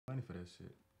that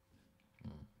shit.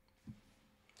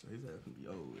 So he's gonna be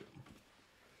over with.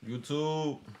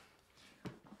 YouTube.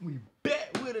 We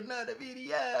back with another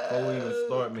video. Before we even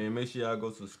start, man, make sure y'all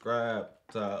go subscribe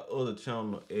to our other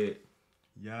channel at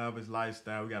Yaba's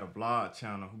Lifestyle. We got a vlog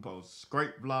channel who posts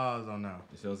great vlogs on now.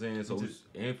 You see what I'm saying? So we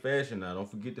in fashion now. Don't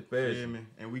forget the fashion. Yeah, man.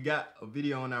 And we got a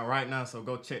video on that right now, so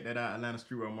go check that out, Atlanta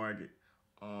Streetwear Market.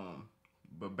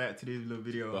 But back to this little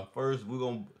video. But first,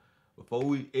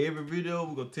 every video,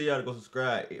 we're gonna tell y'all to go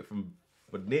subscribe.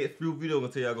 For the next few videos, we're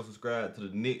gonna tell y'all to go subscribe to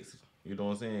the next. You know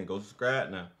what I'm saying? Go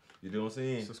subscribe now. You know what I'm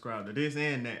saying? Subscribe to this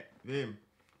and that. Yeah.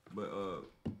 But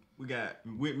we got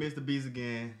with MrBeast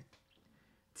again.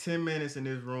 10 minutes in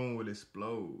this room will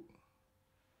explode.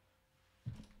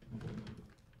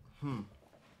 Oh,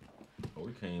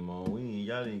 we came on.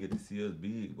 Y'all didn't get to see us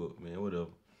big, but man, whatever.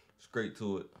 Straight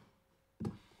to it.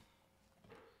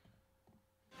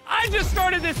 I just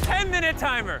started this 10-minute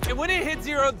timer, and when it hits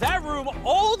 0, that room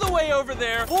all the way over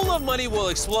there full of money will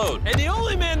explode. And the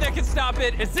only man that can stop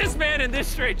it is this man in this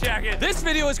straitjacket. This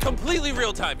video is completely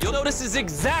real time. You'll notice it's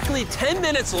exactly 10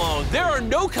 minutes long. There are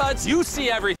no cuts. You see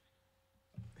everything.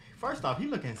 First off, he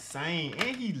look insane,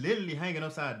 and he literally hanging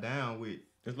upside down with.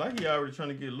 It's like he already trying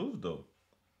to get loose though.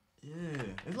 Yeah,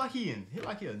 it's like he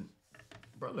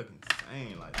bro, look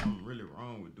insane. Like something really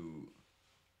wrong with dude.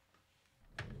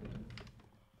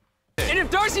 And if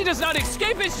Darcy does not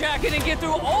escape his jacket and get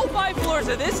through all 5 floors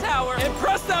of this tower and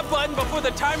press that button before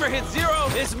the timer hits 0,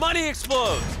 his money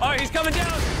explodes. All right, he's coming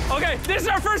down. Okay, this is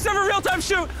our first ever real-time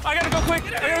shoot. I gotta go quick.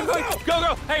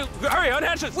 Go. Hey, hurry,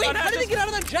 unhatch this. Wait, how did he get out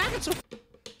of that jacket so?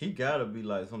 He gotta be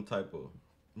like some type of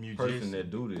person that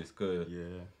do this, cause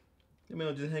the man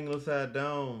was just hanging upside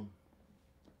down,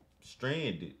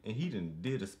 stranded, and he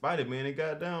did a Spider-Man and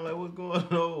got down. Like, what's going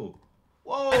on?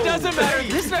 Whoa! It doesn't matter.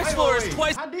 This next floor is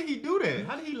twice. How did he do that?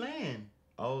 How did he land?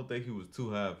 I don't think he was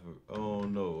too high for. Oh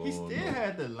no. He still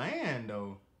had to land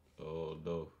though. Oh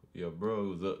no. Yeah, bro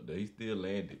was up there. He still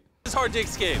landed. It's hard to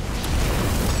escape.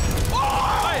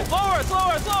 Oh! All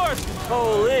right, lower.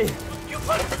 Holy. You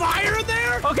put fire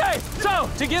there? Okay, so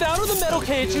to get out of the metal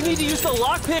cage, you need to use the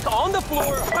lockpick on the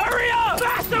floor. Hurry up!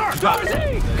 Faster!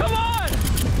 Darcy, come on!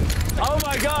 Oh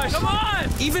my gosh, come on!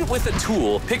 Even with a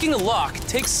tool, picking a lock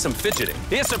takes some fidgeting.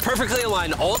 He has to perfectly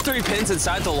align all 3 pins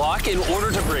inside the lock in order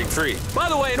to break free. By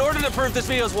the way, in order to prove this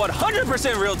video is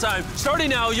 100% real time, starting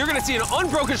now, you're gonna see an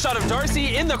unbroken shot of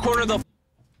Darcy in the corner of the...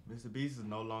 MrBeast is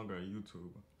no longer a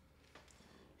YouTuber.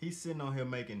 He's sitting on here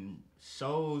making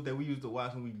shows that we used to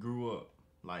watch when we grew up.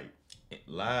 Like,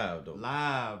 live though.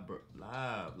 Live, bro.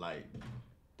 Live. Like,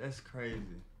 that's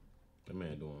crazy. That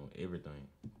man doing everything.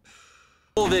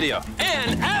 Full video.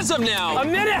 And as of now, a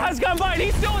minute has gone by and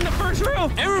he's still in the first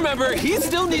room. And remember, he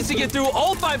still needs to get through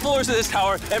all 5 floors of this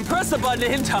tower and press the button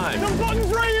in time. The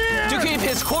button's right here! To keep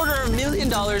his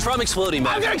 $250,000 from exploding.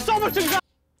 I'm getting so much anxiety.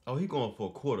 Oh, he going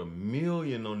for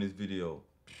 $250,000 on this video.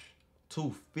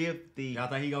 250. Y'all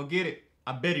think he gonna get it?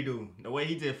 I bet he do. The way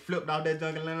he just flipped out that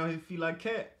junk and landed on his feet like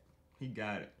cat, he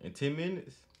got it. In 10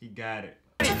 minutes? He got it.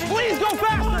 Please go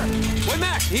faster! Wait,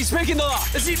 Mac, he's picking the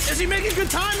lock. Is he making good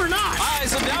time or not?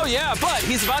 So now, yeah, but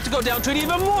he's about to go down to an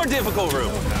even more difficult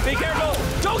room. Be careful.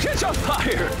 Don't catch on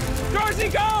fire. Darcy,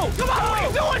 go! Come on, what are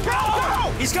you doing,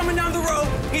 bro? He's coming down the road.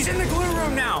 He's in the glue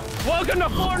room now. Welcome to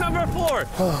floor number 4.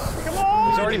 Come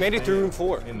on! He's already made it through room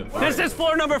 4. This is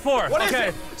floor number 4. What is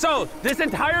it? So this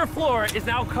entire floor is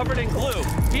now covered in glue.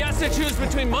 He has to choose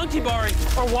between monkey barring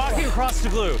or walking across the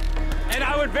glue. And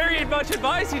I would very much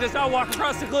advise he does not walk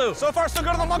across the glue. So far, so good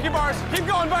on the monkey bars. Keep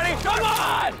going, buddy. Come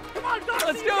on! Come on, Darcy,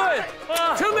 let's do it!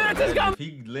 2 minutes is gone. If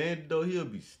he landed though, he'll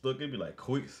be stuck. It'd be like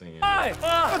quicksand.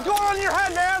 What's going on in your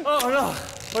head, man? Oh no!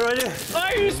 What do I do?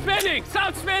 Why are you spinning?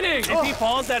 Stop spinning! If he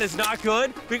falls, that is not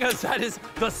good because that is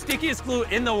the stickiest glue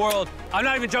in the world. I'm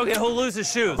not even joking. He'll lose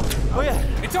his shoes. Oh yeah!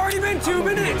 It's already been 2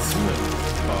 minutes.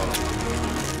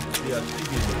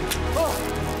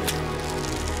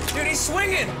 Dude, he's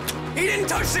swinging. He didn't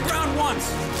touch the ground once.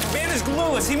 Man is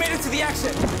glueless. He made it to the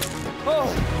exit.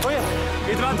 Oh yeah.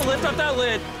 He's about to lift up that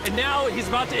lid, and now he's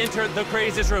about to enter the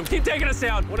craziest room. Keep taking us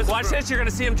down. Watch this. You're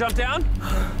gonna see him jump down.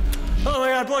 Oh my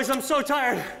God, boys, I'm so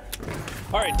tired.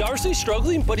 All right, Darcy's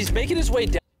struggling, but he's making his way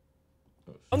down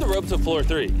on the rope to floor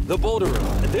 3, the boulder room.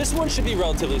 And this one should be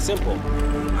relatively simple.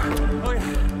 Oh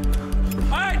yeah.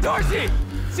 All right, Darcy,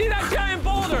 see that giant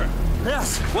boulder?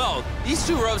 Yes. Well, these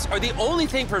 2 ropes are the only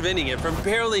thing preventing him from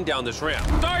barreling down this ramp.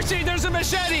 Darcy, there's a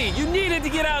machete. You needed to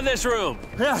get out of this room.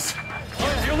 Yes.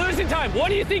 You're losing time. What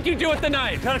do you think you do with the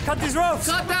knife? Gotta cut these ropes.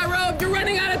 Cut that rope. You're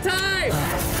running out of time.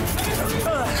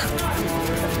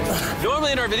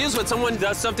 Normally in our videos, when someone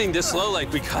does something this slow,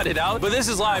 like we cut it out, but this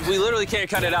is live. We literally can't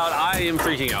cut it out. I am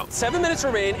freaking out. 7 minutes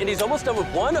remain, and he's almost done with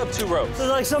 1 of 2 ropes. This is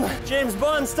like some James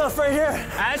Bond stuff right here.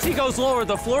 As he goes lower,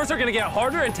 the floors are gonna get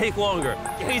harder and take longer.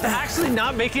 He's actually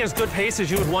not making as good pace as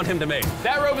you would want him to make.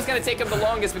 That rope is gonna take him the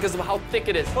longest because of how thick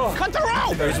it is. Oh. Cut the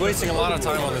rope! He's wasting a lot of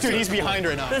time on this. Dude, he's behind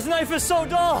right now. This knife is so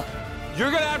dull. You're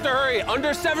gonna have to hurry.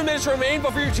 Under 7 minutes remain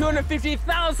before your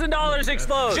 $250,000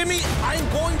 explodes. Jimmy, I'm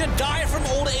going to die from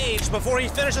old age before he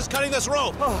finishes cutting this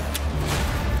rope.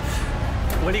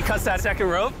 When he cuts that second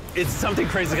rope, it's something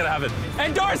crazy gonna happen.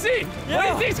 And Darcy, what do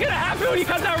you think's gonna happen when he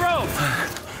cuts that rope?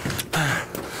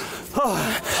 All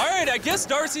right, I guess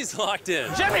Darcy's locked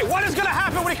in. Jimmy, what is gonna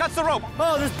happen when he cuts the rope?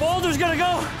 Oh, this boulder's gonna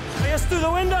go, I guess, through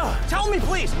the window. Tell me,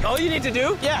 please. All you need to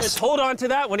do is hold on to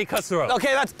that when he cuts the rope.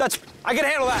 Okay, that's, I can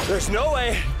handle that. There's no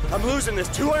way I'm losing this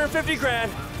 250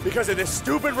 grand because of this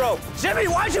stupid rope. Jimmy,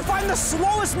 why'd you find the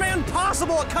slowest man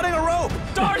possible at cutting a rope?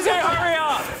 Darcy, hurry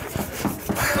up!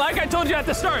 Like I told you at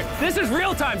the start, this is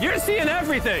real time. You're seeing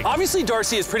everything. Obviously,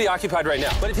 Darcy is pretty occupied right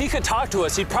now, but if he could talk to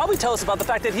us, he'd probably tell us about the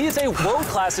fact that he is a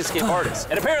world-class escape artist.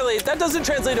 And apparently, that doesn't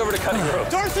translate over to cutting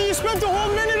ropes. Darcy, you spent a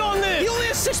whole minute on this. He only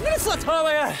has 6 minutes left. Oh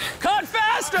my God. Cut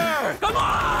faster! Come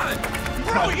on!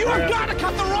 Bro, you have got to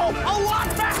cut the rope a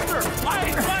lot faster.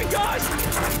 My gosh!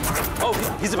 Oh,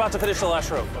 he's about to finish the last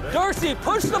rope. Darcy,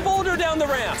 push the boulder down the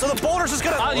ramp. So the boulder's just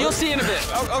gonna... You'll see in a bit.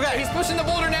 Okay, he's pushing the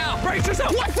boulder now. Brace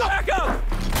yourself. What the... Back up!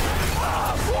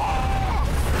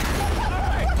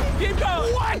 Keep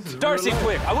going. What? Darcy,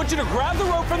 quick. I want you to grab the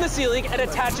rope from the ceiling and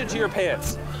attach it to your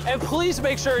pants. And please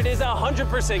make sure it is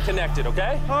 100% connected,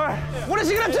 okay? All right. What is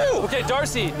he gonna do? Okay,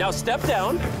 Darcy, now step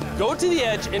down, go to the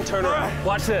edge, and turn around.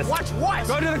 Watch this. Watch what?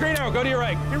 Go to the green arrow. Go to your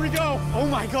right. Here we go. Oh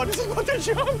my God, this is about to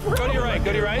jump, bro. Go to your right.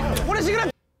 Go to your right. What is he gonna...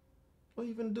 What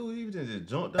you even do? He even just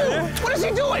jump down. What is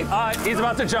he doing? He's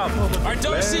about to jump. All right,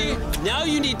 Darcy, now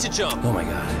you need to jump. Oh my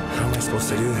God, how am I supposed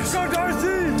to do this? Go,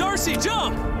 Darcy. Darcy,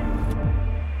 jump!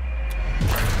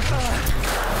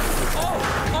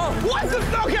 What the...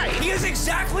 Okay, He has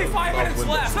exactly 5 minutes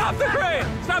left. Stop the crane!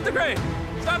 Stop the crane!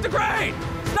 Stop the crane!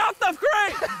 Stop the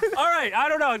crane! All right, I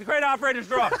don't know. The crane operator's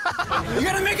drunk. You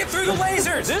gotta make it through the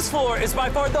lasers. This floor is by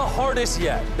far the hardest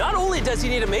yet. Not only does he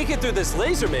need to make it through this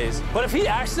laser maze, but if he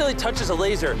accidentally touches a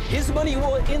laser, his money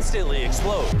will instantly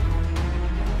explode.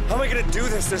 How am I gonna do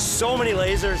this? There's so many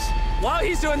lasers. While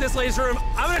he's doing this laser room,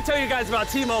 I'm gonna tell you guys about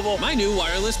T-Mobile, my new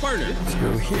wireless partner.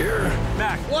 Through here.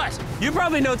 Mac, What? you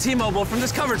probably know T-Mobile from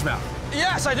this coverage map.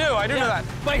 Yes, I do. I do know that.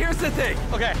 But here's the thing.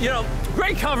 Okay. You know,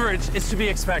 great coverage is to be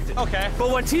expected. Okay. But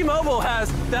what T-Mobile has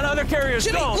that other carriers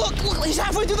Jimmy, don't. look, he's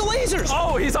halfway through the lasers.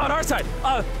 Oh, he's on our side.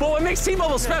 But what makes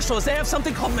T-Mobile special is they have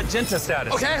something called magenta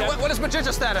status. Okay, what is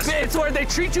magenta status? It's where they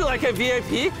treat you like a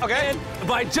VIP. Okay. And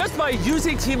by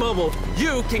using T-Mobile,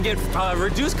 you can get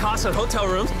reduced costs on hotel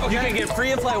rooms. Okay. You can get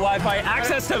free in-flight Wi-Fi,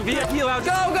 access to VIP lounge.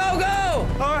 Go, go,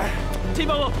 go! All right.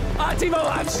 T-Mobile,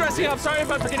 I'm stressing out. Sorry if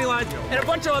I'm forgetting lines and a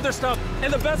bunch of other stuff.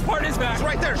 And the best part is, Mac. It's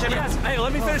right there, Jimmy. Yes. Hey,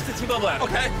 let me finish the T-Mobile app.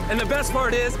 Okay. And the best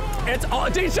part is, it's all.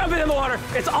 Don't jump in the water.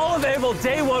 It's all available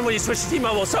day one when you switch to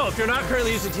T-Mobile. So if you're not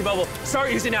currently using T-Mobile,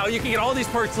 start using it now. You can get all these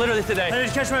perks literally today. I need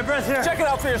to catch my breath here. Check it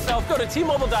out for yourself. Go to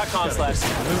T-Mobile.com/.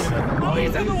 Oh,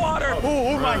 he's in the water.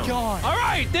 Oh my God. All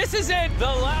right, this is it, the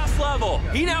last level.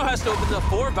 He now has to open the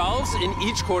 4 valves in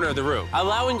each corner of the room,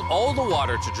 allowing all the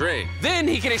water to drain. Then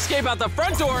he can escape out the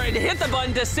front door and hit the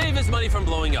button to save his money from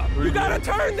blowing up. You gotta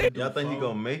turn the... Y'all think he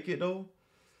gonna make it though?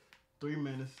 3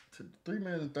 minutes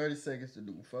and 30 seconds to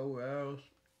do 4 hours.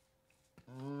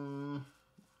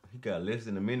 He got less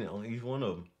than a minute on each one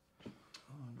of them.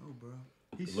 I don't know, bro.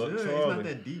 He Look, should. It's Charlie. not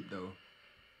that deep though.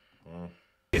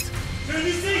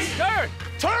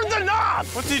 Turn the knob!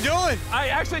 What's he doing? I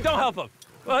actually don't help him.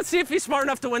 Well, let's see if he's smart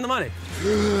enough to win the money.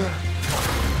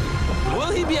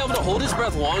 Will he be able to hold his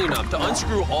breath long enough to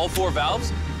unscrew all 4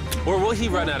 valves, or will he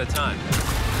run out of time?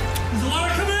 There's a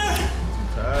lot coming in.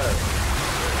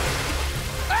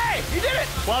 Hey, you did it!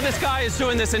 While this guy is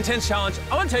doing this intense challenge,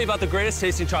 I want to tell you about the greatest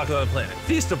tasting chocolate on the planet,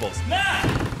 Feastables. Matt!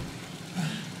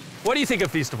 What do you think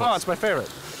of Feastables? Oh, it's my favorite.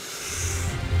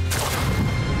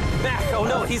 Mac, oh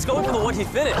no, he's going for the one he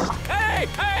finished. Hey,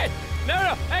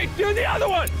 no, hey, do the other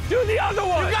one, do the other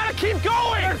one. You gotta keep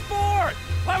going. There's 4.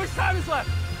 How much time is left?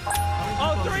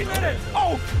 Oh, 3 minutes.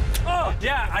 Oh,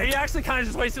 yeah, he actually kind of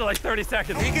just wasted like 30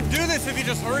 seconds. He can do this if he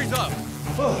just hurries up.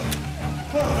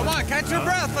 Come on, catch your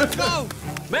breath. Let's go.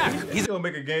 Mac, He's gonna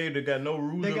make a game that got no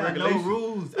rules They or got regulations. no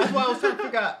rules. That's why I was trying to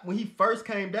figure out when he first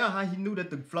came down how he knew that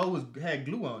the floor had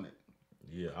glue on it.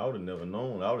 Yeah, I would have never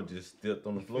known. I would have just stepped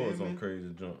on the floor or some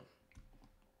crazy jump.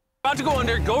 about to go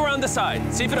under, go around the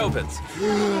side, see if it opens.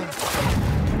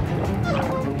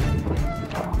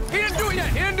 He didn't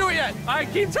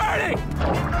right, keep turning.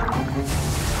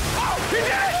 Oh, he did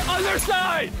it! Other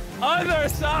side! Other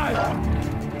side!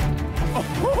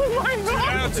 Oh my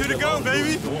God! 2 to go,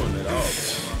 baby.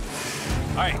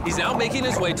 All right, he's now making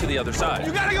his way to the other side.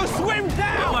 You gotta go swim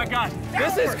down. Oh my God,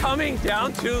 this is coming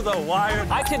down to the wire.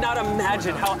 I cannot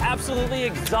imagine how absolutely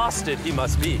exhausted he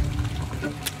must be.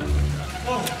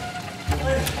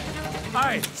 All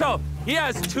right, so he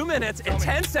has 2 minutes and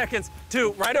 10 seconds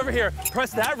to, right over here,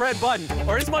 press that red button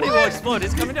or his money will explode.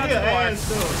 It's coming down to the wire. You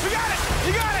got it.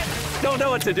 You got it. Don't know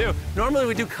what to do. Normally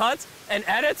we do cuts and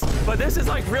edits, but this is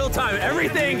like real time.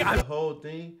 Everything. The whole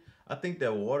thing, I think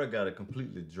that water got to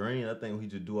completely drain. I think we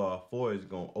just do all four, it's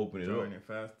going to open it up. Drain it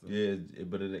faster. Yeah,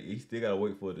 but he still got to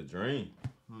wait for it to drain.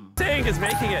 Saying is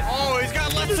making it. Oh, he's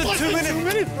got less than 2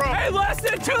 minutes, bro. Hey, less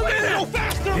than 2 minutes. Go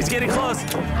faster. He's getting close.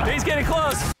 He's getting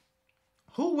close.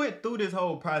 Who went through this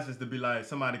whole process to be like,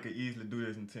 somebody could easily do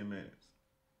this in 10 minutes?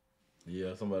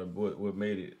 Yeah, somebody what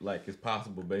made it like it's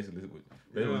possible, basically. What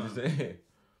you saying.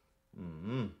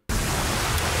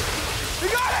 He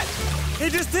got it. He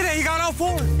just did it. He got all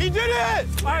four. He did it.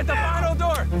 All right, the final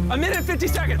door. 1 minute and 50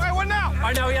 seconds. All right, what now? All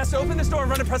right, now he has to open this door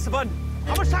and run and press the button.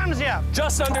 How much time does he have?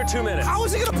 Just under 2 minutes. How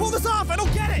is he gonna pull this off? I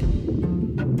don't get it.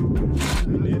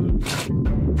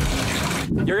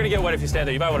 You're gonna get wet if you stand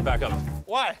there. You might want to back up.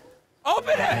 Why?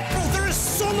 Open it! Bro, there is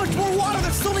so much more water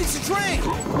that still needs to drain.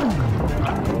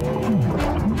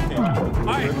 All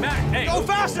right, Mac, hey. Go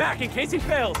faster! Mac, in case he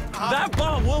fails, that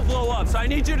bomb will blow up, so I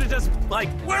need you to just, like,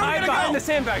 Where are we hide gonna behind go? the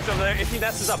sandbags over there if he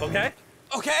messes up, okay?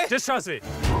 Okay. Just trust me.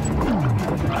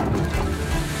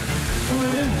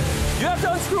 You have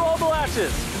to unscrew all the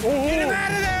latches. Get him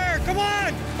out of there! Come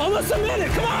on! Almost a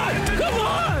minute, come on! Come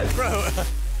on! Bro,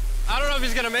 I don't know if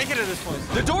he's gonna make it at this point.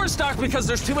 The door is stuck because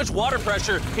there's too much water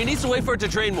pressure. He needs to wait for it to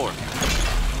drain more.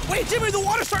 Wait, Jimmy, the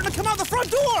water's starting to come out the front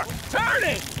door! Turn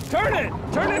it! Turn it!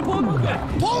 Turn it and pull it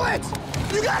open! Pull it!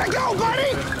 You gotta go,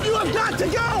 buddy! You have got to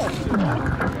go!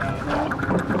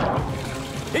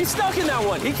 He's stuck in that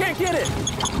one. He can't get it.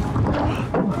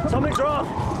 Something's wrong.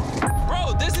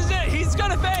 Bro, this is it. He's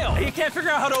gonna fail. He can't figure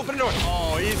out how to open the door.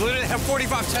 Oh, he literally have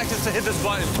 45 seconds to hit this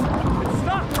button. It's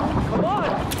stuck. Come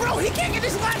on. Bro, he can't get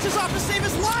these latches off to save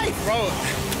his life! Bro,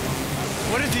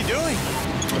 what is he doing?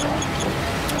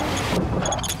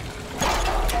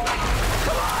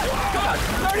 Come on.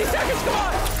 30 seconds. Come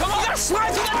on. Come on. You gotta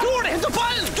slide through that door to hit the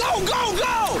button. Go, go,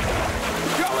 go.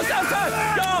 You're almost outside.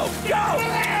 Go, go.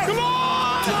 Come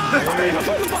on.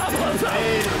 Before the bomb blows up.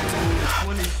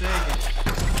 20 seconds.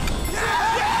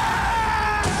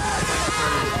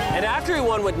 And after he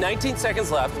won with 19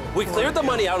 seconds left, we cleared the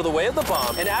money out of the way of the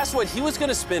bomb and asked what he was going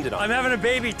to spend it on. I'm having a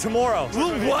baby tomorrow.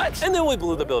 What? And then we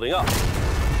blew the building up.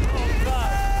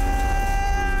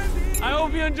 I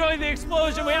hope you enjoyed the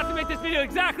explosion. We have to make this video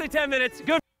exactly 10 minutes.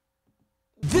 Good.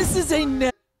 This is a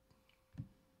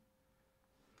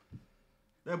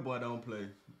That boy don't play.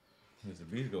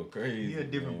 MrBeast go crazy. He a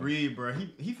different breed, bro.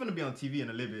 He finna be on TV in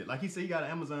a little bit. Like he said, he got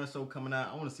an Amazon show coming out.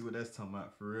 I want to see what that's talking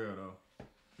about for real though.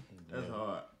 That's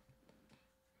hard.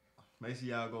 Make sure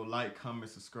y'all go like, comment,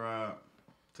 subscribe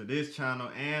to this channel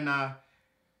and our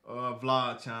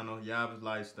vlog channel, Yava's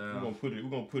Lifestyle. We're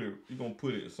gonna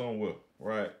put it somewhere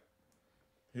right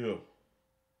here.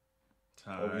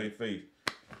 Over his face.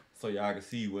 So y'all can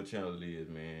see what channel it is,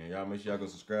 man. Y'all make sure y'all go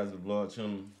subscribe to the vlog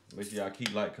channel. Make sure y'all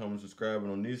keep like, comment, subscribing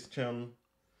on this channel.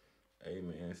 Hey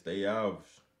man, stay out.